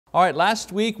All right,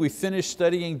 last week we finished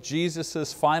studying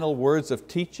Jesus' final words of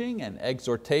teaching and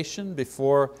exhortation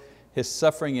before His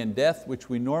suffering and death, which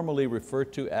we normally refer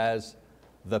to as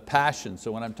the Passion. So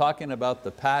when I'm talking about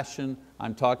the Passion,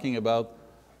 I'm talking about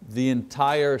the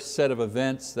entire set of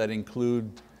events that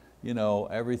include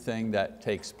everything that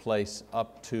takes place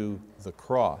up to the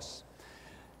cross.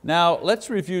 Now let's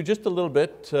review just a little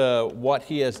bit what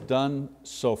He has done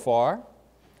so far.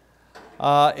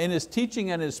 In His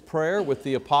teaching and His prayer with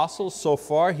the apostles so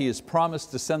far, He has promised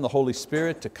to send the Holy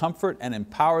Spirit to comfort and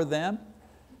empower them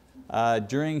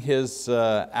during His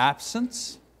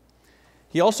absence.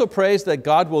 He also prays that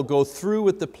God will go through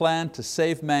with the plan to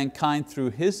save mankind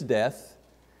through His death,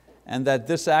 and that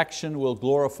this action will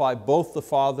glorify both the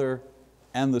Father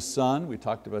and the Son. We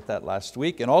talked about that last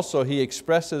week. And also He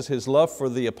expresses His love for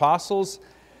the apostles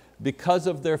because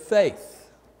of their faith.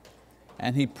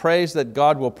 And He prays that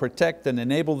God will protect and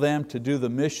enable them to do the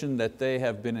mission that they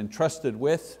have been entrusted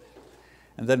with.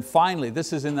 And then finally,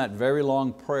 this is in that very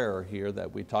long prayer here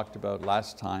that we talked about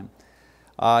last time.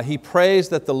 He prays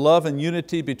that the love and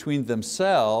unity between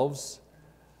themselves,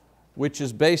 which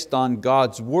is based on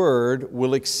God's word,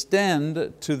 will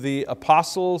extend to the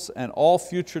apostles and all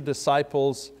future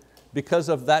disciples because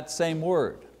of that same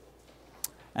word.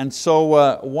 And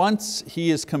so once He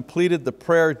has completed the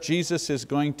prayer, Jesus is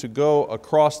going to go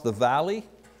across the valley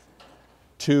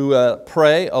to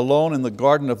pray alone in the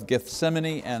Garden of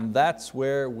Gethsemane, and that's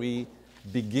where we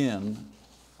begin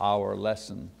our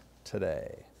lesson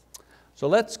today. So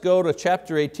let's go to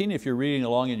chapter 18 if you're reading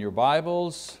along in your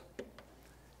Bibles,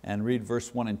 and read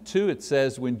verse 1 and 2. It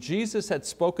says, "When Jesus had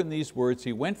spoken these words,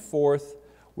 He went forth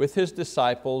with His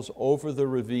disciples over the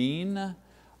ravine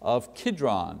of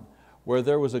Kidron, where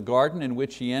there was a garden in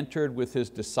which He entered with His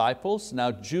disciples.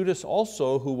 Now Judas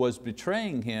also, who was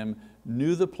betraying Him,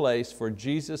 knew the place, for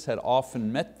Jesus had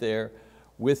often met there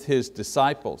with His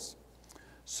disciples."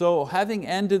 So having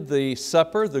ended the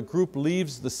supper, the group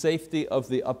leaves the safety of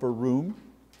the upper room.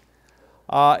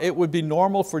 It would be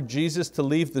normal for Jesus to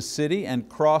leave the city and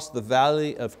cross the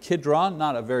valley of Kidron,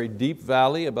 not a very deep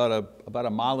valley, about a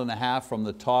mile and a half from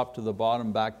the top to the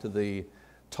bottom, back to the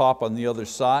top on the other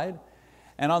side.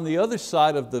 And on the other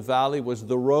side of the valley was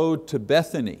the road to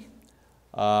Bethany.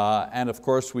 And of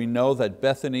course we know that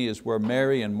Bethany is where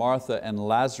Mary and Martha and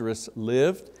Lazarus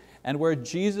lived, and where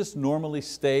Jesus normally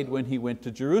stayed when He went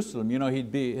to Jerusalem.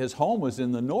 His home was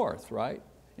in the north, right?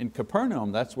 In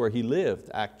Capernaum, that's where He lived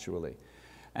actually.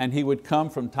 And He would come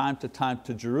from time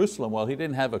to Jerusalem. Well, He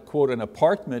didn't have an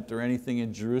apartment or anything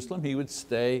in Jerusalem. He would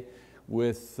stay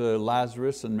with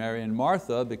Lazarus and Mary and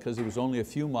Martha because it was only a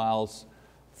few miles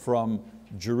from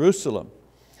Jerusalem.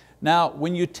 Now,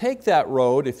 when you take that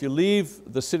road, if you leave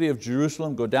the city of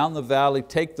Jerusalem, go down the valley,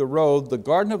 take the road, the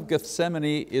Garden of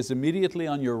Gethsemane is immediately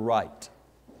on your right.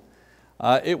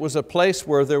 It was a place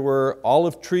where there were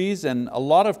olive trees, and a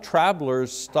lot of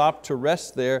travelers stopped to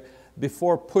rest there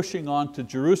before pushing on to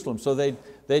Jerusalem. So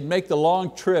they'd make the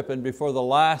long trip, and before the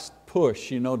last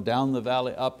push down the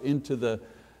valley up into the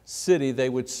city, they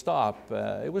would stop.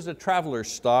 It was a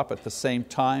traveler's stop at the same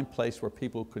time, place where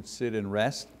people could sit and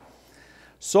rest.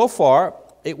 So far,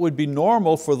 it would be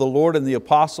normal for the Lord and the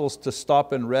apostles to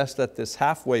stop and rest at this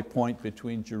halfway point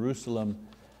between Jerusalem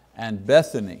and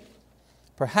Bethany.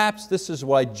 Perhaps this is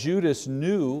why Judas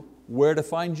knew where to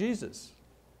find Jesus,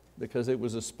 because it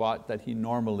was a spot that he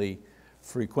normally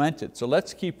frequented. So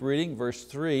let's keep reading, verse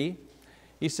 3.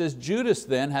 He says, "Judas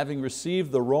then, having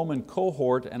received the Roman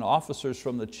cohort and officers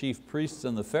from the chief priests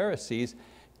and the Pharisees,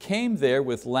 came there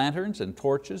with lanterns and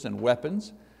torches and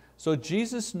weapons. So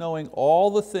Jesus, knowing all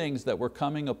the things that were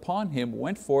coming upon Him,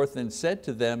 went forth and said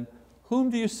to them, 'Whom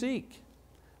do you seek?'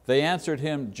 They answered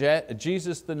Him,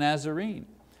 'Jesus the Nazarene.'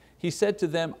 He said to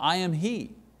them, 'I am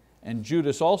He.' And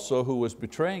Judas also, who was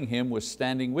betraying Him, was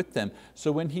standing with them.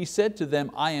 So when He said to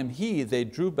them, 'I am He,' they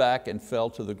drew back and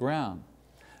fell to the ground.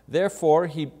 Therefore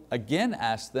He again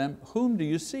asked them, 'Whom do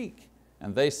you seek?'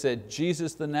 And they said,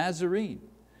 'Jesus the Nazarene.'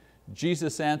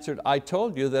 Jesus answered, 'I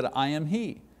told you that I am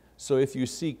He. So if you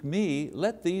seek Me,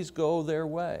 let these go their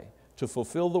way, to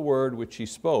fulfill the word which He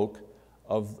spoke,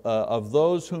 of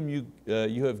those whom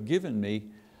you have given Me,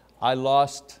 I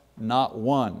lost not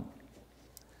one.'"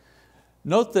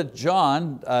 Note that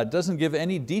John doesn't give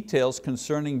any details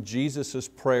concerning Jesus'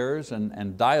 prayers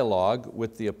and dialogue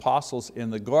with the apostles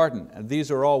in the garden. And these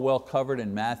are all well covered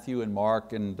in Matthew and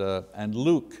Mark and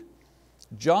Luke.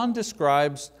 John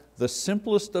describes the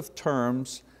simplest of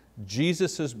terms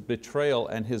Jesus' betrayal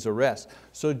and His arrest.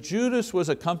 So Judas was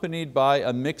accompanied by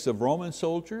a mix of Roman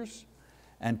soldiers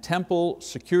and temple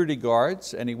security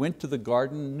guards, and he went to the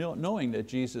garden knowing that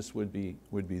Jesus would be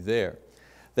there.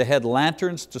 They had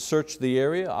lanterns to search the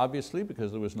area, obviously,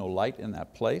 because there was no light in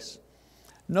that place.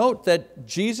 Note that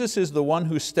Jesus is the one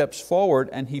who steps forward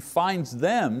and He finds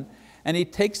them and He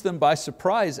takes them by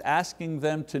surprise, asking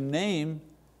them to name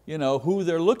who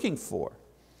they're looking for.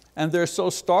 And they're so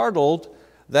startled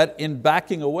that in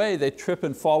backing away, they trip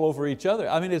and fall over each other.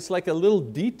 I mean, it's like a little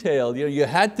detail. You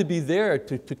had to be there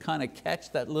to kind of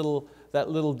catch that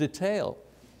little detail.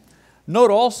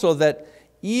 Note also that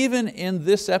even in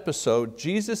this episode,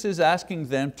 Jesus is asking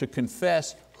them to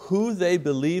confess who they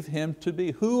believe Him to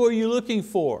be. Who are you looking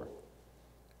for?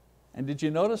 And did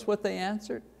you notice what they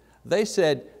answered? They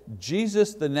said,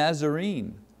 Jesus the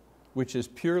Nazarene, which is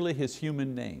purely His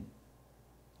human name.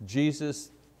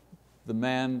 Jesus, the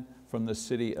man from the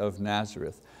city of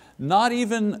Nazareth. Not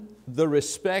even the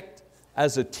respect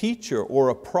as a teacher or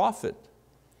a prophet,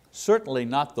 certainly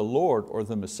not the Lord or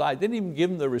the Messiah. Didn't even give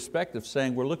Him the respect of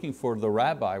saying, we're looking for the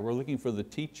rabbi, we're looking for the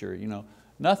teacher,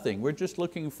 nothing. We're just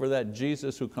looking for that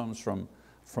Jesus who comes from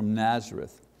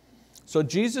Nazareth. So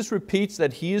Jesus repeats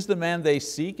that He is the man they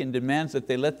seek and demands that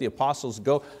they let the apostles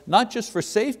go, not just for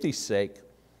safety's sake,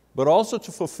 but also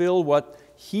to fulfill what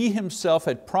He Himself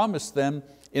had promised them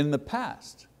in the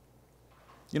past.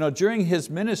 During His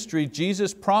ministry,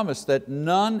 Jesus promised that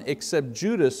none except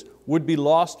Judas would be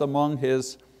lost among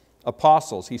His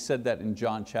apostles. He said that in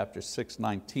John chapter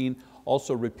 6:19,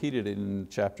 also repeated in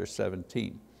chapter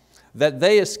 17. That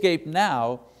they escape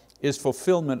now is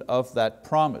fulfillment of that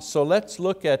promise. So let's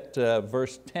look at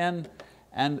verse 10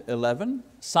 and 11.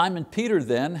 Simon Peter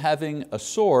then, having a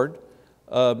sword,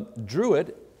 drew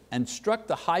it and struck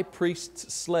the high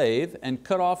priest's slave and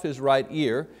cut off his right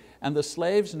ear, and the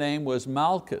slave's name was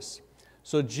Malchus.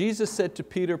 So Jesus said to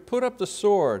Peter, put up the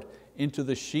sword into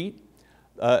the sheath.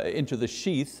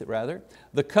 The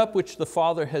cup which the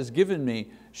Father has given me,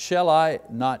 shall I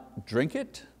not drink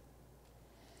it?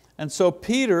 And so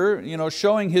Peter,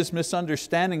 showing his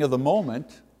misunderstanding of the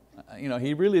moment,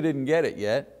 he really didn't get it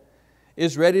yet,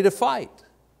 is ready to fight.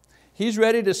 He's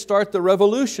ready to start the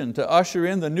revolution, to usher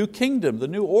in the new kingdom, the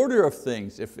new order of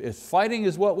things. If fighting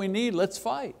is what we need, let's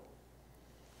fight.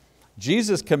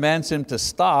 Jesus commands him to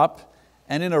stop,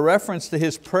 and in a reference to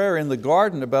His prayer in the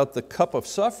garden about the cup of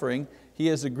suffering He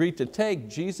has agreed to take,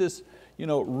 Jesus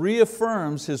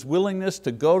reaffirms His willingness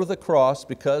to go to the cross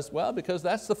because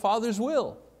that's the Father's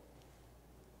will.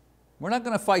 We're not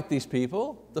going to fight these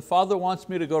people. The Father wants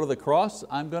me to go to the cross,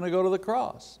 I'm going to go to the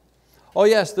cross. Oh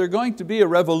yes, there's going to be a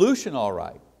revolution, all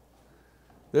right.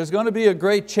 There's going to be a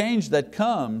great change that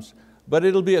comes, but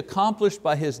it'll be accomplished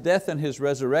by His death and His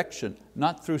resurrection,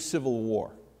 not through civil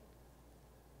war.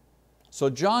 So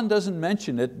John doesn't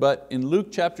mention it, but in Luke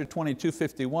chapter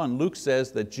 22:51, Luke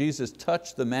says that Jesus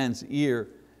touched the man's ear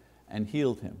and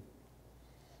healed him.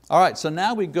 All right, so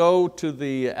now we go to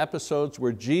the episodes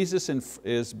where Jesus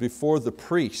is before the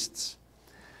priests.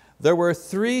 There were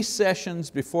 3 sessions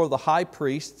before the high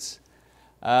priests,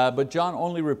 but John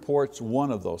only reports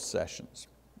one of those sessions.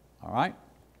 All right?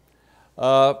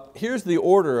 Here's the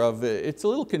order of it. It's a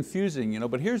little confusing,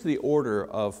 but here's the order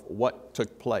of what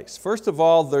took place. First of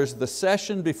all, there's the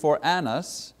session before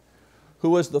Annas, who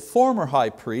was the former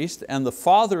high priest and the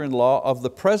father-in-law of the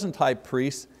present high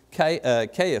priest,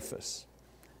 Caiaphas.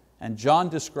 And John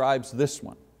describes this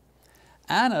one.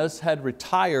 Annas had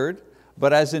retired,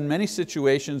 but as in many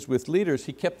situations with leaders,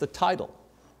 he kept the title.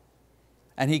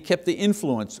 And he kept the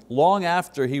influence long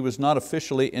after he was not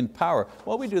officially in power.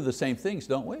 Well, we do the same things,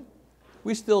 don't we?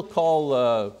 We still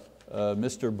call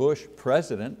Mr. Bush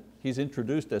president. He's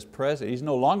introduced as president. He's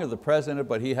no longer the president,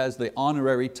 but he has the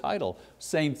honorary title.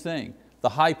 Same thing. The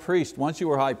high priest, once you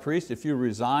were high priest, if you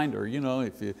resigned or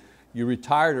if you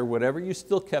retired or whatever, you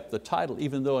still kept the title,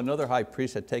 even though another high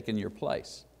priest had taken your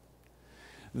place.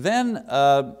 Then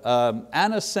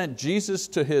Annas sent Jesus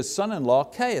to his son-in-law,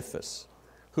 Caiaphas,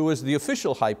 who was the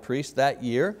official high priest that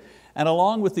year, and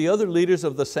along with the other leaders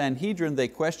of the Sanhedrin, they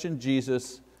questioned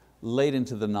Jesus late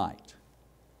into the night.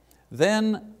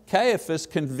 Then Caiaphas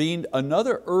convened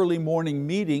another early morning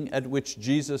meeting at which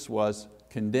Jesus was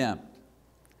condemned.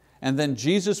 And then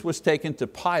Jesus was taken to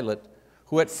Pilate,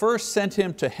 who at first sent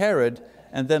him to Herod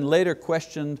and then later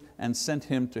questioned and sent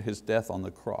him to his death on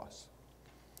the cross.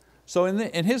 So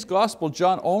in his gospel,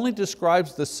 John only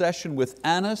describes the session with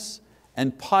Annas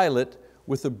and Pilate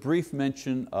with a brief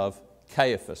mention of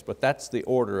Caiaphas, but that's the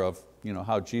order of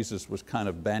how Jesus was kind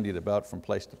of bandied about from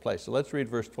place to place. So let's read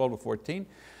verse 12 to 14.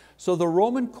 So the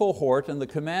Roman cohort and the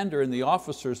commander and the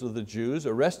officers of the Jews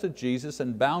arrested Jesus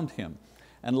and bound him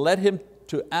and led him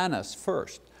to Annas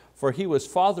first, for he was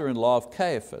father-in-law of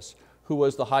Caiaphas, who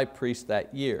was the high priest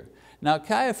that year. Now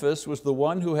Caiaphas was the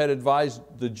one who had advised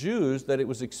the Jews that it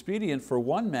was expedient for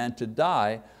one man to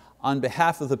die on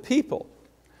behalf of the people.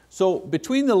 So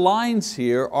between the lines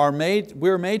here,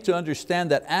 we're made to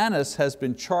understand that Annas has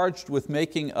been charged with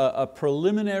making a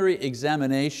preliminary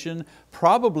examination,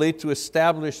 probably to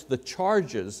establish the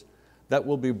charges that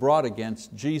will be brought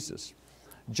against Jesus.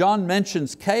 John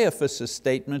mentions Caiaphas'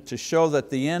 statement to show that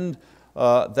the end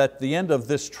of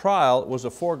this trial was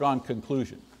a foregone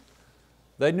conclusion.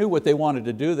 They knew what they wanted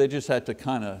to do, they just had to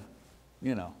kind of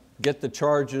get the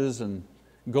charges and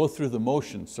go through the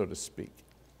motions, so to speak.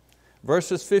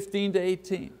 Verses 15 to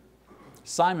 18.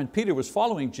 Simon Peter was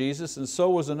following Jesus, and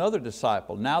so was another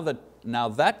disciple. Now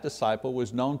that disciple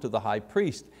was known to the high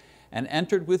priest and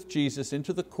entered with Jesus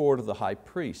into the court of the high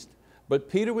priest.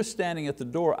 But Peter was standing at the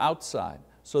door outside.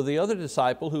 So the other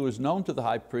disciple, who was known to the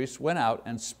high priest, went out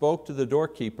and spoke to the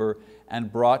doorkeeper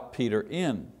and brought Peter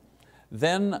in.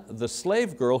 Then the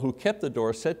slave girl who kept the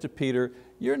door said to Peter,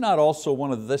 "You're not also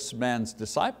one of this man's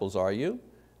disciples, are you?"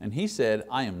 And he said,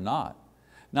 "I am not."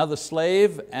 Now the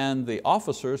slave and the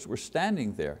officers were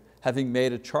standing there, having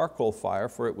made a charcoal fire,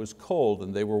 for it was cold,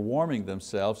 and they were warming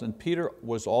themselves, and Peter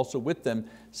was also with them,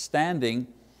 standing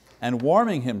and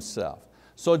warming himself.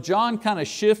 So John kind of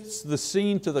shifts the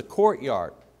scene to the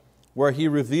courtyard, where he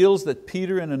reveals that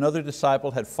Peter and another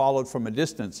disciple had followed from a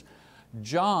distance.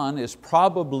 John is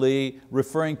probably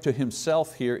referring to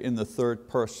himself here in the third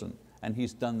person, and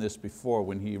he's done this before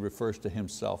when he refers to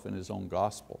himself in his own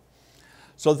gospel.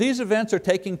 So these events are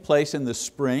taking place in the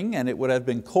spring, and it would have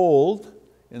been cold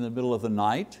in the middle of the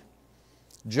night.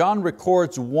 John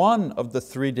records one of the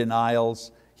three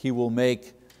denials he will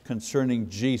make concerning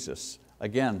Jesus.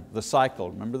 Again, the cycle,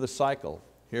 remember the cycle.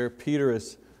 Here Peter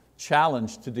is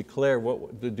challenged to declare,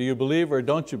 do you believe or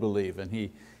don't you believe? And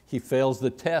he fails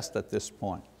the test at this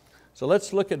point. So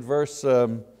let's look at verse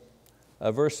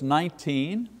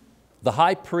 19. The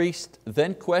high priest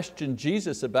then questioned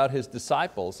Jesus about his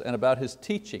disciples and about his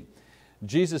teaching.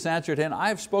 Jesus answered him, "I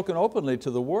have spoken openly to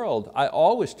the world. I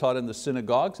always taught in the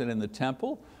synagogues and in the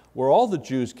temple, where all the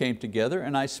Jews came together,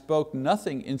 and I spoke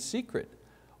nothing in secret.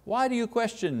 Why do you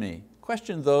question me?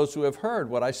 Question those who have heard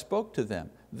what I spoke to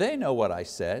them. They know what I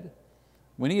said."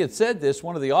 When he had said this,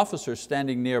 one of the officers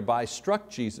standing nearby struck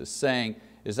Jesus, saying,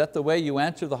 "Is that the way you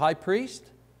answer the high priest?"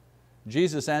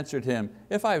 Jesus answered him,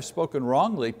 "If I have spoken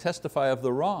wrongly, testify of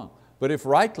the wrong. But if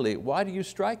rightly, why do you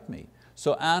strike me?"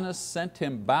 So Annas sent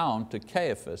him bound to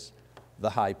Caiaphas,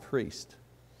 the high priest.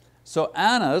 So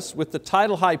Annas, with the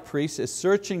title high priest, is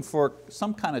searching for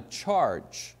some kind of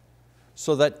charge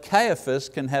so that Caiaphas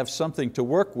can have something to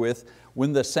work with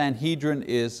when the Sanhedrin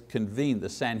is convened. The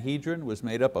Sanhedrin was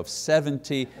made up of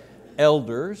 70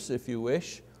 elders, if you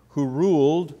wish, who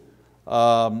ruled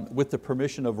with the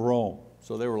permission of Rome.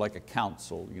 So they were like a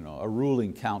council, a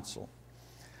ruling council.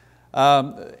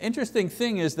 Interesting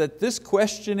thing is that this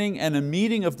questioning and a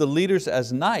meeting of the leaders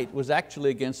as night was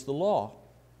actually against the law,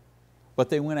 but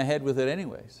they went ahead with it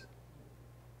anyways.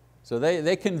 So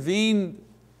they convened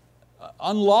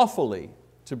unlawfully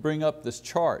to bring up this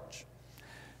charge.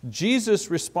 Jesus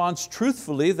responds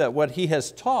truthfully that what he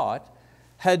has taught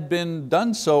had been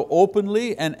done so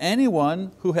openly, and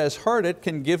anyone who has heard it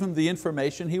can give him the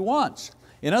information he wants.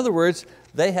 In other words,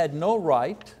 they had no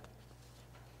right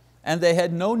and they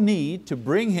had no need to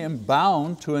bring him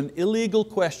bound to an illegal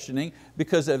questioning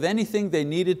because of anything they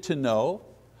needed to know,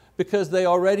 because they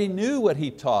already knew what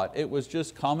he taught. It was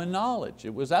just common knowledge,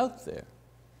 it was out there.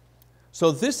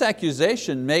 So this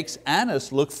accusation makes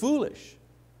Annas look foolish.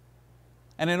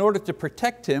 And in order to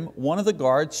protect him, one of the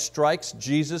guards strikes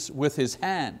Jesus with his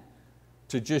hand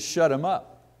to just shut him up.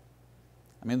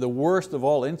 I mean, the worst of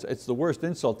all, it's the worst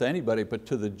insult to anybody, but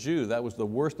to the Jew, that was the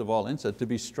worst of all insult, to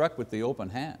be struck with the open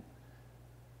hand.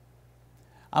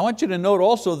 I want you to note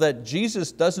also that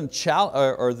Jesus doesn't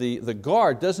the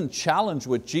guard doesn't challenge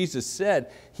what Jesus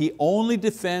said. He only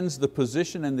defends the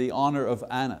position and the honor of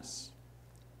Annas.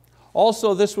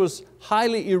 Also, this was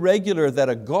highly irregular that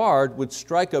a guard would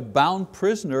strike a bound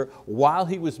prisoner while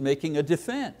he was making a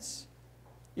defense.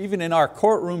 Even in our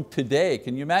courtroom today,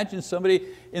 can you imagine somebody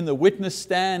in the witness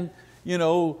stand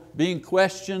being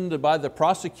questioned by the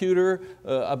prosecutor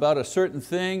about a certain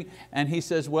thing, and he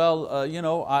says, well,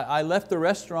 I left the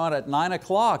restaurant at 9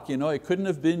 o'clock, it couldn't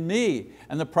have been me.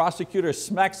 And the prosecutor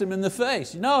smacks him in the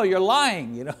face. No, you're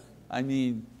lying. I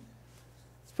mean,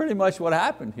 it's pretty much what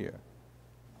happened here.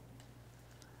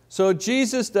 So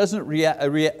Jesus doesn't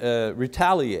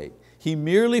retaliate. He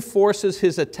merely forces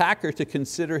his attacker to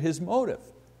consider his motive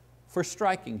for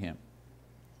striking him.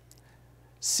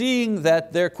 Seeing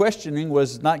that their questioning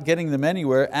was not getting them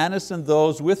anywhere, Annas and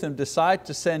those with him decide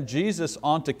to send Jesus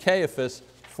on to Caiaphas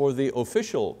for the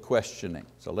official questioning.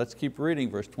 So let's keep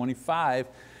reading, verse 25.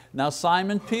 Now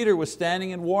Simon Peter was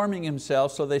standing and warming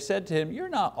himself, so they said to him, "You're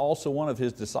not also one of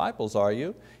his disciples, are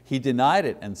you?" He denied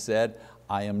it and said,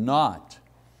 "I am not."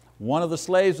 One of the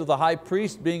slaves of the high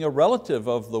priest, being a relative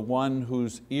of the one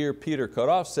whose ear Peter cut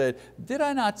off, said, "Did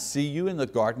I not see you in the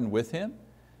garden with him?"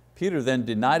 Peter then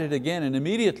denied it again, and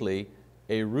immediately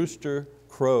a rooster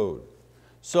crowed.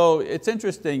 So it's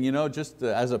interesting, just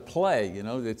as a play,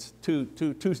 it's two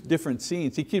different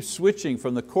scenes. He keeps switching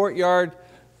from the courtyard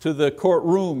to the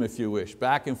courtroom, if you wish,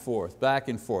 back and forth, back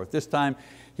and forth. This time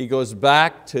he goes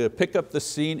back to pick up the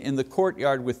scene in the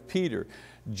courtyard with Peter.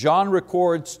 John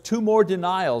records 2 more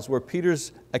denials where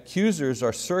Peter's accusers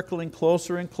are circling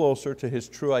closer and closer to his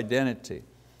true identity.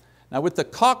 Now with the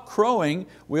cock crowing,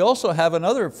 we also have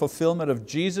another fulfillment of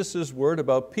Jesus' word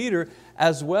about Peter,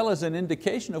 as well as an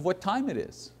indication of what time it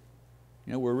is.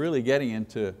 We're really getting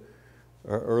into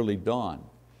early dawn.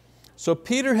 So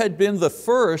Peter had been the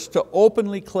first to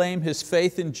openly claim his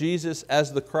faith in Jesus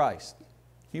as the Christ.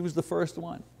 He was the first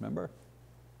one, remember?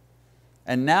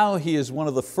 And now he is one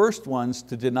of the first ones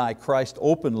to deny Christ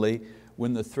openly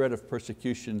when the threat of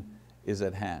persecution is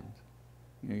at hand.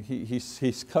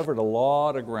 He's covered a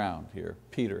lot of ground here,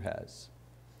 Peter has.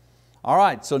 All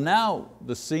right, so now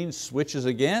the scene switches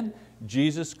again.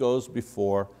 Jesus goes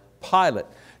before Pilate.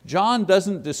 John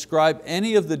doesn't describe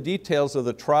any of the details of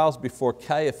the trials before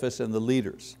Caiaphas and the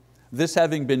leaders. This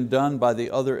having been done by the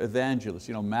other evangelists.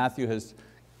 Matthew has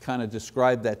kind of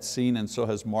described that scene, and so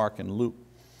has Mark and Luke.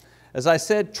 As I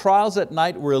said, trials at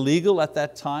night were illegal at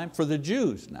that time for the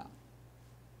Jews now.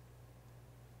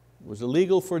 It was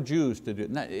illegal for Jews to do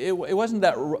it. Now, it wasn't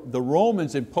that the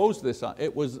Romans imposed this on,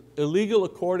 it was illegal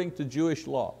according to Jewish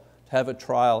law to have a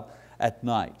trial at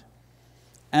night.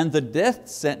 And the death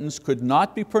sentence could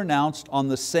not be pronounced on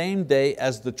the same day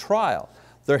as the trial.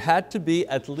 There had to be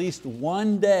at least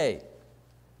one day.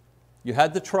 You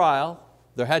had the trial,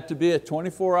 there had to be a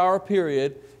 24-hour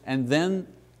period, and then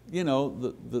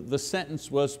the sentence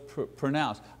was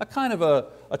pronounced. A kind of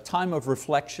a time of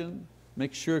reflection,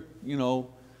 make sure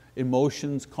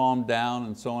emotions calm down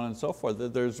and so on and so forth.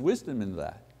 There's wisdom in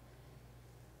that.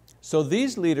 So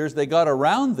these leaders, they got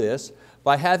around this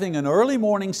by having an early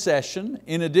morning session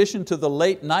in addition to the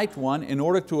late night one in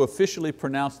order to officially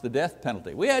pronounce the death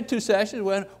penalty. We had 2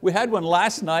 sessions. We had one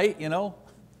last night,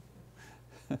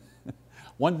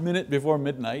 1 minute before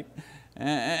midnight.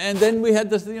 And then we had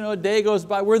this, a day goes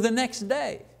by, we're the next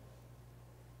day.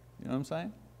 You know what I'm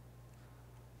saying?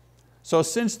 So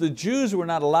since the Jews were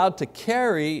not allowed to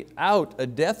carry out a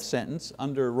death sentence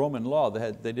under Roman law,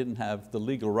 they didn't have the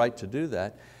legal right to do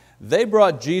that, they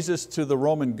brought Jesus to the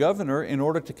Roman governor in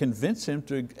order to convince him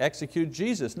to execute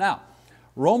Jesus. Now,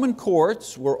 Roman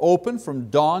courts were open from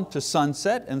dawn to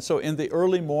sunset, and so in the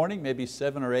early morning, maybe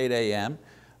 7 or 8 a.m.,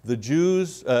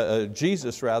 Jesus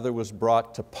was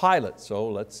brought to Pilate. So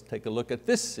let's take a look at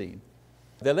this scene.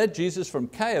 They led Jesus from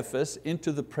Caiaphas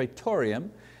into the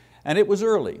praetorium, and it was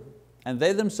early. And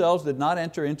they themselves did not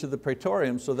enter into the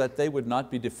praetorium so that they would not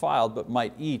be defiled, but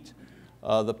might eat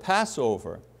the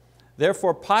Passover.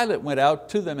 Therefore Pilate went out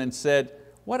to them and said,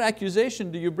 "What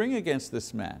accusation do you bring against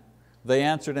this man?" They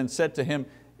answered and said to him,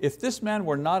 "If this man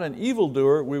were not an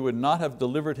evildoer, we would not have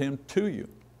delivered him to you."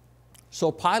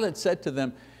 So Pilate said to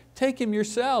them, "Take him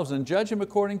yourselves and judge him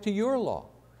according to your law."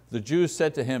 The Jews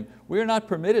said to him, "We are not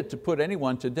permitted to put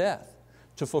anyone to death,"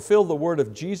 to fulfill the word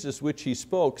of Jesus which he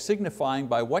spoke, signifying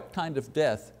by what kind of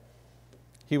death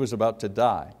he was about to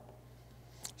die.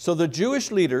 So the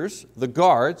Jewish leaders, the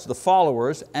guards, the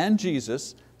followers, and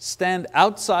Jesus stand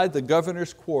outside the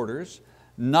governor's quarters,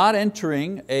 not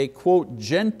entering a, quote,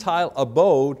 Gentile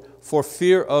abode for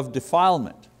fear of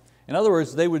defilement. In other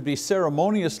words, they would be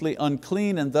ceremoniously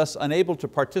unclean and thus unable to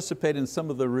participate in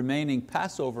some of the remaining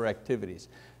Passover activities.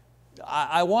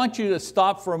 I want you to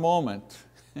stop for a moment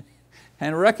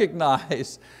and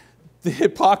recognize the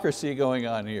hypocrisy going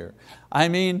on here. I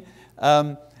mean,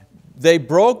 they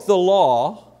broke the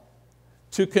law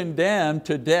to condemn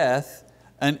to death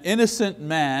an innocent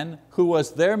man who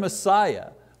was their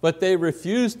Messiah, but they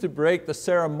refused to break the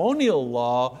ceremonial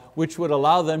law which would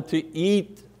allow them to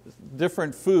eat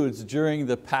different foods during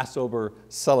the Passover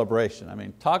celebration. I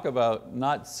mean, talk about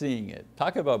not seeing it.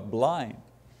 Talk about blind.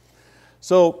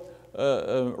 So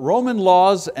Roman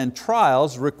laws and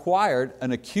trials required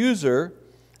an accuser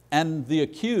and the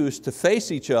accused to face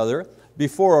each other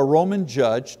before a Roman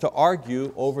judge to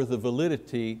argue over the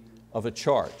validity of a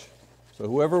charge. So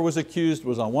whoever was accused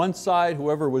was on one side,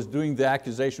 whoever was doing the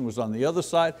accusation was on the other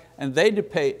side, and they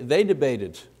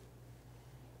debated.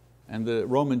 And the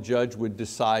Roman judge would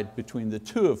decide between the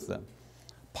two of them.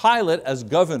 Pilate, as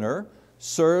governor,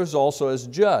 serves also as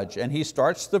judge, and he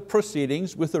starts the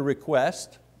proceedings with a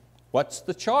request. What's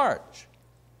the charge?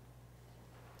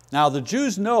 Now the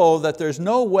Jews know that there's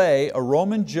no way a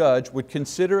Roman judge would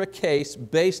consider a case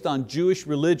based on Jewish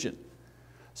religion.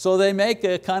 So they make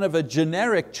a kind of a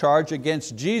generic charge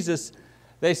against Jesus.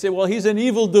 They say, well, he's an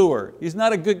evildoer. He's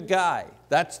not a good guy.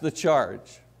 That's the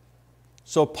charge.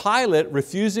 So Pilate,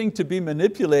 refusing to be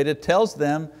manipulated, tells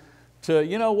them to,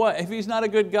 you know what, if he's not a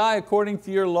good guy according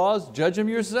to your laws, judge him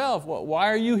yourself.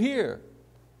 Why are you here?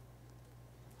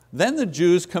 Then the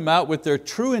Jews come out with their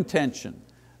true intention.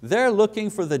 They're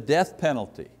looking for the death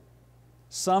penalty,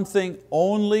 something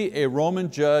only a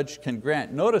Roman judge can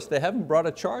grant. Notice they haven't brought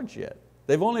a charge yet.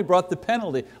 They've only brought the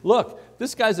penalty. Look,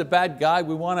 this guy's a bad guy,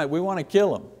 we want to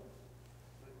kill him.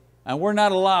 And we're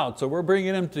not allowed, so we're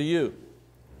bringing him to you.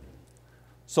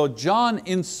 So John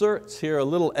inserts here a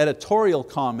little editorial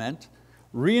comment,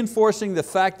 reinforcing the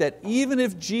fact that even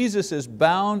if Jesus is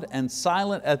bound and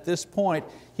silent at this point,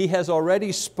 he has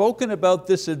already spoken about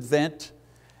this event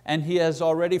and he has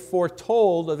already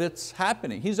foretold of its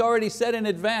happening. He's already said in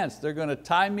advance, they're going to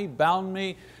tie me, bound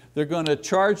me, they're going to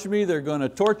charge me, they're going to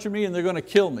torture me, and they're going to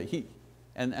kill me.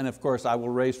 And of course I will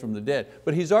raise from the dead.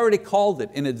 But he's already called it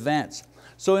in advance.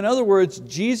 So in other words,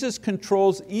 Jesus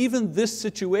controls even this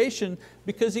situation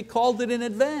because he called it in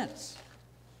advance.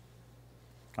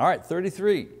 All right,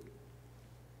 33.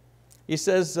 He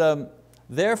says,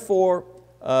 therefore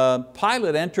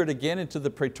Pilate entered again into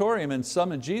the praetorium and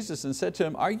summoned Jesus and said to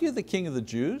him, are you the king of the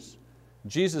Jews?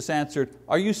 Jesus answered,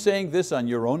 are you saying this on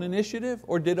your own initiative,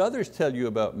 or did others tell you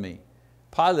about me?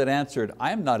 Pilate answered,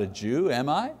 I am not a Jew, am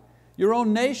I? Your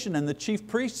own nation and the chief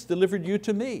priests delivered you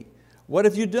to me. What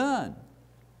have you done?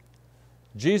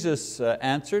 Jesus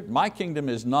answered, my kingdom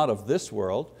is not of this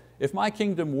world. If my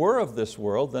kingdom were of this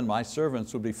world, then my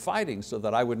servants would be fighting so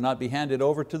that I would not be handed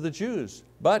over to the Jews.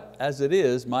 But as it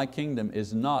is, my kingdom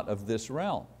is not of this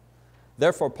realm.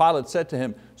 Therefore Pilate said to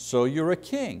him, so you're a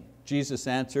king. Jesus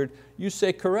answered, you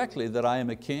say correctly that I am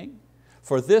a king.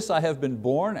 For this I have been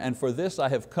born, and for this I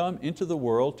have come into the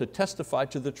world to testify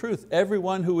to the truth.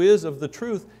 Everyone who is of the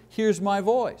truth hears my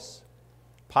voice.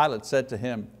 Pilate said to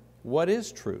him, what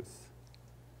is truth?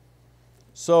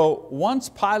 So once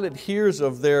Pilate hears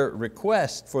of their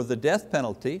request for the death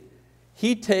penalty,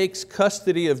 he takes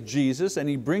custody of Jesus and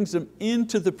he brings him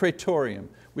into the praetorium,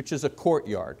 which is a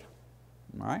courtyard.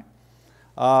 All right?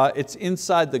 It's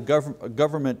inside the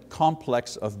government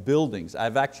complex of buildings.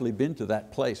 I've actually been to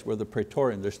that place where the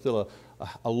praetorium, there's still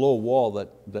a low wall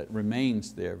that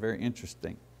remains there, very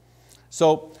interesting.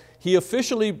 So he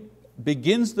officially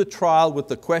begins the trial with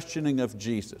the questioning of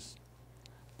Jesus.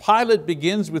 Pilate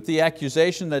begins with the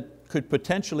accusation that could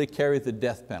potentially carry the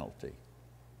death penalty.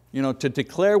 You know, to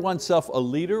declare oneself a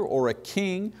leader or a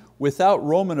king without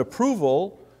Roman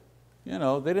approval, you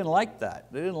know, they didn't like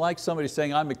that. They didn't like somebody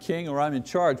saying I'm a king or I'm in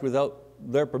charge without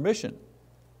their permission.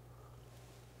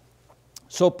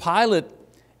 So Pilate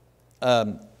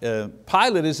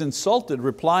is insulted,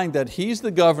 replying that he's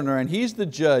the governor and he's the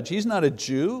judge. He's not a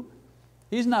Jew.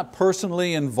 He's not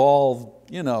personally involved,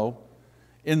 you know,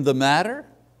 in the matter.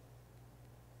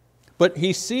 But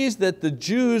he sees that the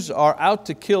Jews are out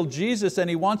to kill Jesus and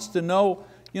he wants to know,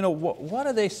 you know, what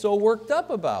are they so worked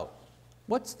up about?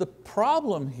 What's the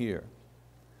problem here?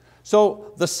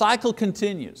 So the cycle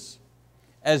continues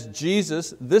as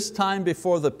Jesus, this time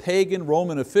before the pagan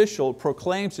Roman official,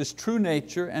 proclaims his true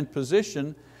nature and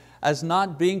position as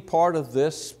not being part of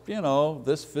this, you know,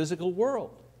 this physical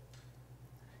world.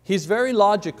 He's very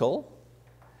logical.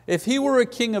 If he were a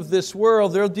king of this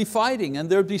world, there'll be fighting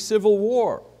and there'll be civil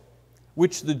war,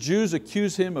 which the Jews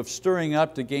accuse him of stirring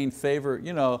up to gain favor.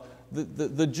 You know,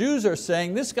 the Jews are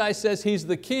saying, this guy says he's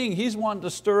the king, he's wanting to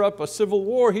stir up a civil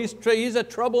war, he's a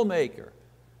troublemaker.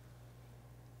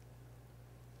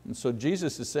 And so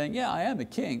Jesus is saying, yeah, I am a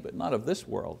king, but not of this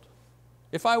world.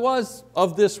 If I was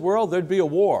of this world, there'd be a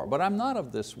war, but I'm not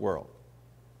of this world.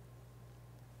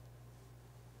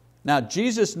 Now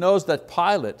Jesus knows that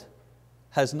Pilate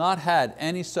has not had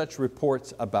any such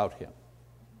reports about him.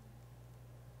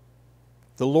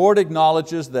 The Lord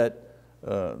acknowledges that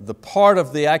the part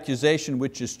of the accusation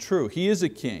which is true, he is a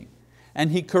king,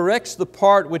 and he corrects the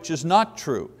part which is not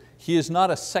true. He is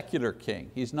not a secular king,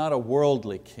 he's not a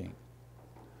worldly king.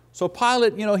 So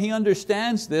Pilate, you know, he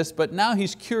understands this, but now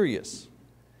he's curious.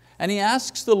 And he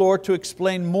asks the Lord to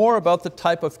explain more about the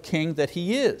type of king that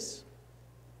he is.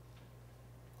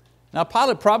 Now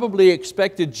Pilate probably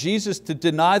expected Jesus to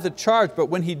deny the charge, but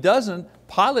when he doesn't,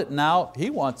 Pilate now, he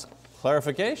wants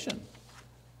clarification.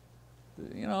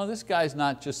 You know, this guy's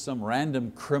not just some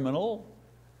random criminal.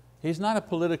 He's not a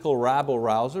political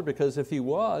rabble-rouser, because if he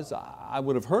was, I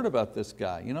would have heard about this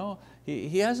guy.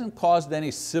 He hasn't caused any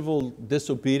civil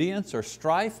disobedience or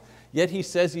strife, yet he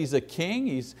says he's a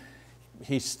king.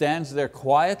 He stands there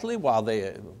quietly while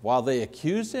they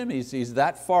accuse him. He's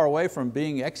that far away from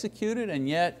being executed, and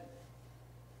yet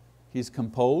he's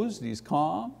composed, he's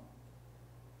calm.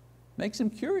 Makes him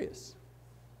curious.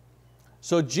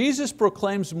 So Jesus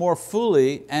proclaims more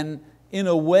fully, and in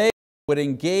a way would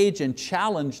engage and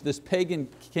challenge this pagan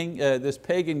king, this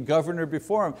pagan governor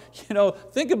before him.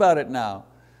 Think about it now.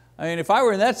 I mean, if I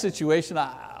were in that situation,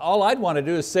 all I'd want to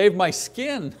do is save my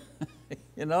skin.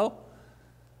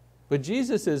 But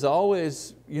Jesus is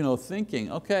always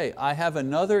thinking, okay, I have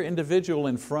another individual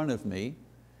in front of me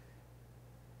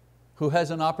who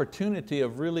has an opportunity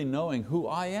of really knowing who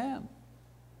I am.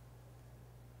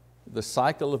 The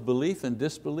cycle of belief and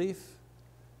disbelief,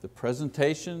 the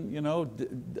presentation,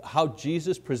 how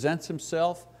Jesus presents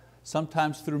Himself,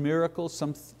 sometimes through miracles,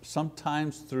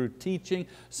 sometimes through teaching,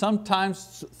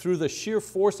 sometimes through the sheer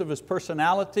force of His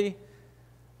personality,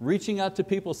 reaching out to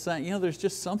people saying, there's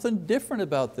just something different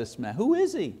about this man. Who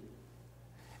is He?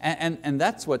 And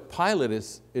that's what Pilate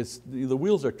is, the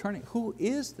wheels are turning. Who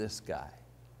is this guy?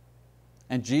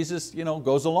 And Jesus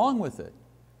goes along with it.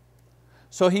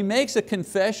 So He makes a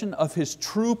confession of His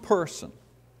true person.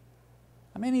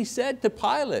 I mean, He said to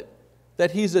Pilate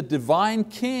that He's a divine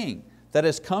king that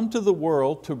has come to the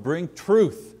world to bring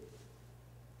truth.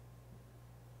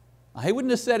 Now, He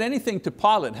wouldn't have said anything to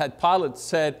Pilate had Pilate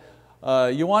said,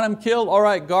 you want him killed? All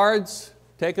right, guards,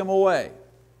 take him away.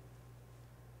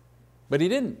 But He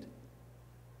didn't.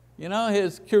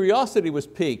 His curiosity was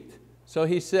piqued. So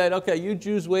He said, okay, you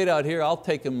Jews wait out here, I'll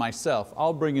take him myself.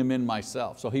 I'll bring him in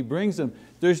myself. So He brings him.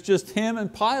 There's just Him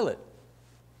and Pilate.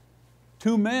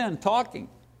 Two men talking.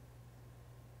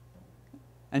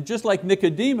 And just like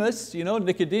Nicodemus,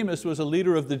 Nicodemus was a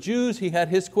leader of the Jews, he had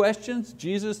his questions.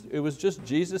 It was just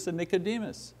Jesus and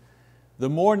Nicodemus. The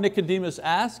more Nicodemus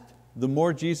asked, the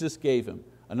more Jesus gave him.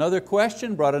 Another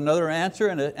question brought another answer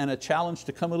and a challenge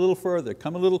to come a little further,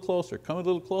 come a little closer, come a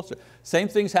little closer. Same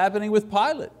thing's happening with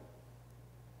Pilate.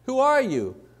 Who are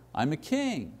you? I'm a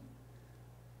king.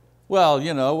 Well,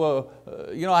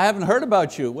 I haven't heard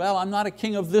about you. Well, I'm not a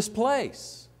king of this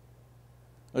place.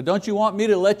 Don't you want me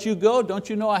to let you go? Don't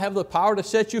you know I have the power to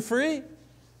set you free?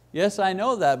 Yes, I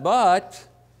know that, but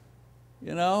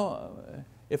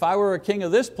if I were a king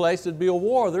of this place, there'd be a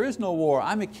war. There is no war.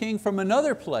 I'm a king from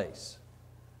another place.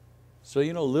 So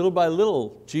little by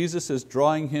little, Jesus is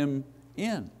drawing him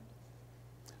in.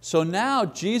 So now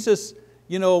Jesus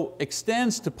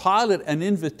extends to Pilate an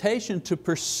invitation to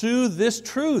pursue this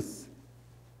truth.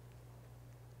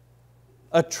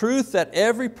 A truth that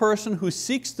every person who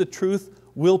seeks the truth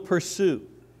will pursue.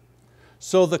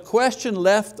 So the question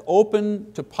left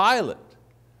open to Pilate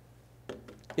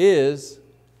is,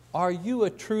 are you a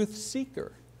truth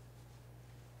seeker?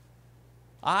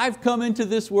 I've come into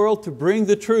this world to bring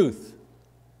the truth.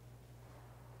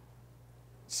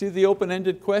 See the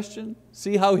open-ended question?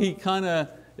 See how he kind of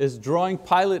is drawing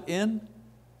Pilate in?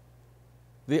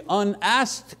 The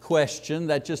unasked question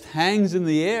that just hangs in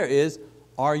the air is,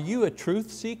 are you a truth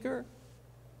seeker?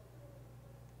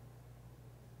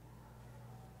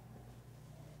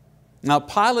 Now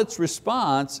Pilate's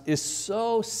response is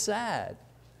so sad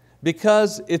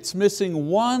because it's missing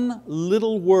one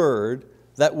little word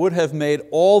that would have made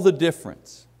all the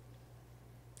difference.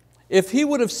 If he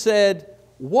would have said,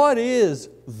 what is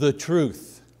the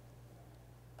truth?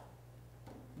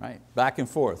 Right? Back and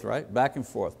forth, right? Back and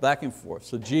forth, back and forth.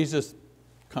 So Jesus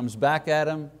comes back at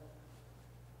him.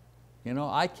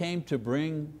 I came to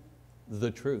bring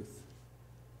the truth.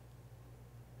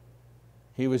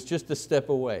 He was just a step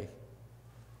away.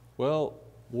 Well,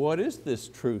 what is this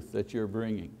truth that you're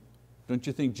bringing? Don't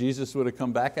you think Jesus would have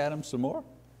come back at him some more?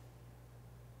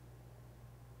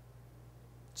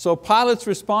 So Pilate's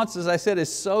response, as I said,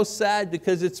 is so sad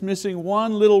because it's missing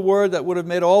one little word that would have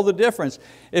made all the difference.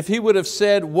 If he would have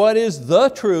said, what is the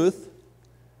truth?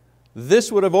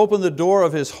 This would have opened the door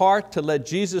of his heart to let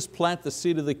Jesus plant the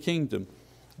seed of the kingdom.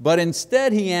 But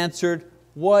instead he answered,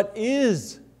 what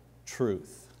is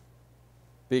truth?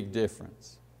 Big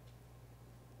difference.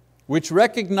 Which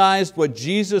recognized what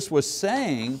Jesus was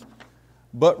saying,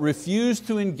 but refused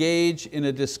to engage in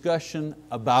a discussion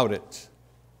about it.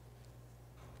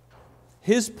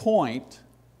 His point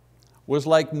was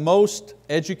like most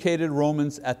educated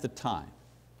Romans at the time.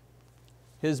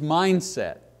 His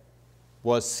mindset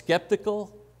was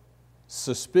skeptical,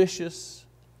 suspicious,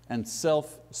 and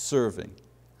self-serving.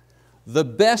 The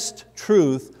best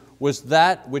truth was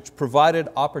that which provided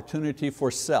opportunity for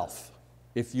self,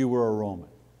 if you were a Roman.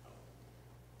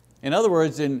 In other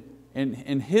words, in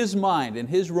his mind, in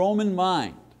his Roman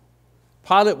mind,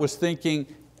 Pilate was thinking,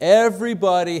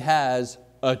 everybody has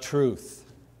a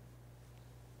truth.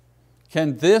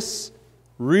 Can this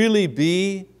really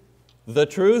be the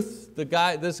truth?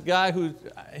 This guy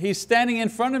he's standing in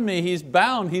front of me, he's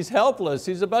bound, he's helpless,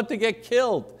 he's about to get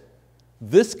killed.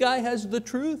 This guy has the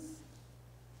truth?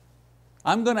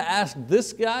 I'm going to ask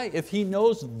this guy if he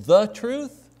knows the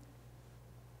truth?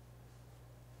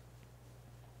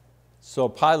 So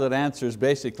Pilate answers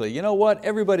basically, you know what,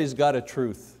 everybody's got a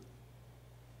truth.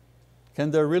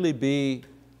 Can there really be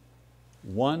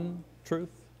one truth?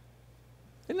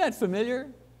 Isn't that familiar?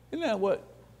 Isn't that what,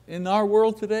 in our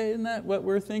world today, isn't that what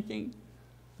we're thinking?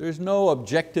 There's no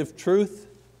objective truth.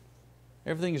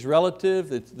 Everything is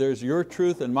relative. There's your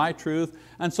truth and my truth.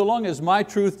 And so long as my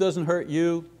truth doesn't hurt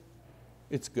you,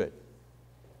 it's good.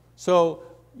 So,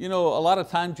 a lot of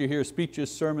times you hear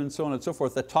speeches, sermons, so on and so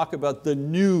forth, that talk about the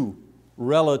new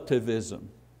relativism.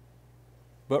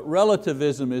 But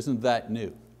relativism isn't that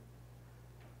new.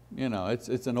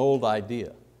 It's an old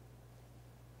idea.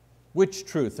 Which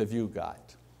truth have you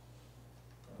got?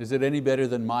 Is it any better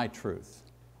than my truth?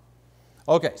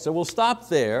 Okay, so we'll stop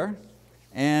there,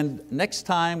 and next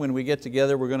time when we get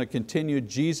together we're going to continue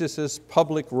Jesus'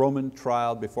 public Roman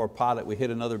trial before Pilate. We hit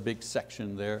another big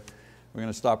section there. We're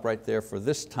going to stop right there for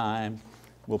this time.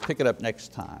 We'll pick it up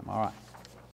next time. All right.